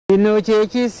Kino kye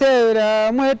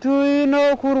kiseera mwe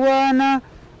tulina okulwana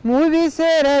mu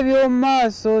biseera by'omu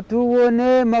maaso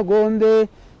tuwone magombe.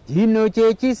 Kino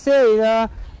kye kiseera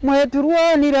mwe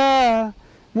tulwanira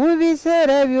mu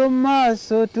biseera by'omu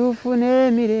maaso tufune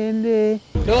emirembe.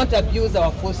 Don't abuse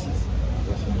our forces.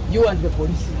 You and the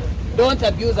police. Don't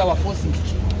abuse our forces.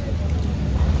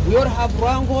 We all have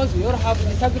wrangles, we all have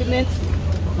disagreements.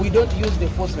 We don't use the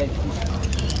force like this.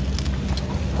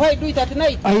 Why do it at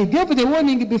night? I gave the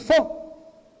warning before.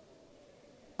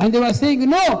 And they were saying,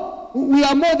 no, we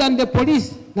are more than the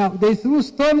police. Now, they threw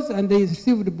stones and they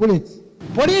received bullets.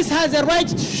 Police has a right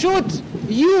to shoot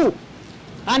you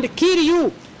and kill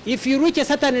you if you reach a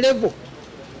certain level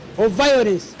of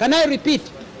violence. Can I repeat?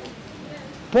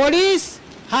 Police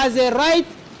has a right,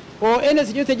 or any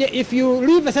situation, if you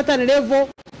reach a certain level,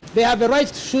 they have a right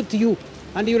to shoot you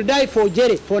and you'll die for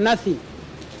jail for nothing.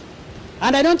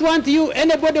 And I don't want you,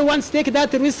 anybody wants to take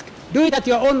that risk, do it at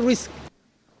your own risk.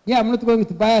 Yeah, I'm not going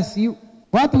to bias you.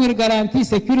 What will guarantee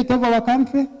security of our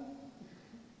country?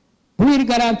 Who will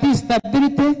guarantee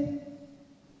stability?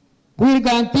 Who will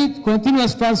guarantee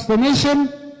continuous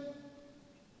transformation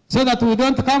so that we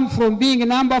don't come from being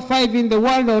number 5 in the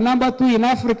world or number 2 in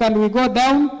Africa and we go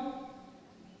down?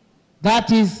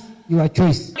 That is your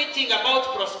choice. Anything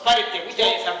about prosperity, which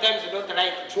I sometimes don't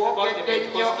like. It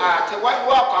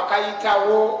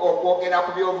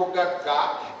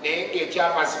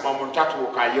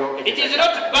is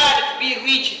not bad to be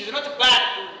rich, it is not bad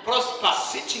to prosper.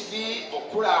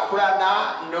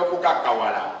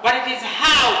 But it is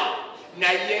how.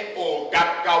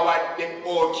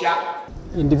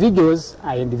 Individuals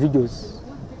are individuals.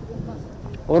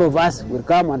 All of us will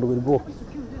come and will go.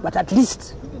 But at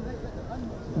least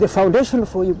the foundation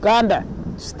for Uganda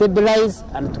to stabilize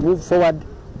and to move forward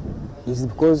is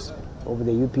because of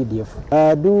the UPDF.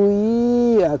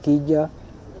 Adui akija,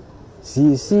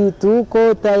 sisi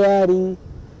tuko tayari.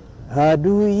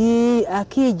 Adui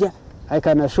akija. I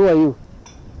can assure you,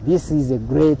 this is a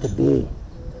great day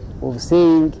of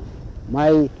saying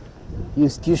my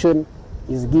institution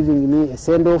is giving me a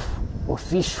send-off,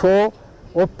 official,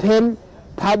 open,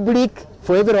 public,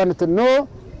 for everyone to know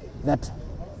that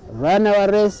ran our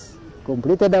race,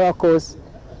 completed our course,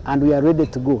 and we are ready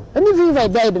to go. And even if I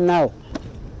died now,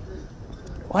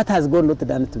 what has God not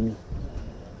done to me?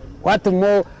 What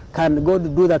more can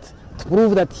God do that to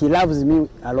prove that He loves me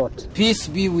a lot? Peace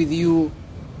be with you,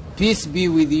 peace be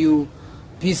with you,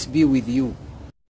 peace be with you.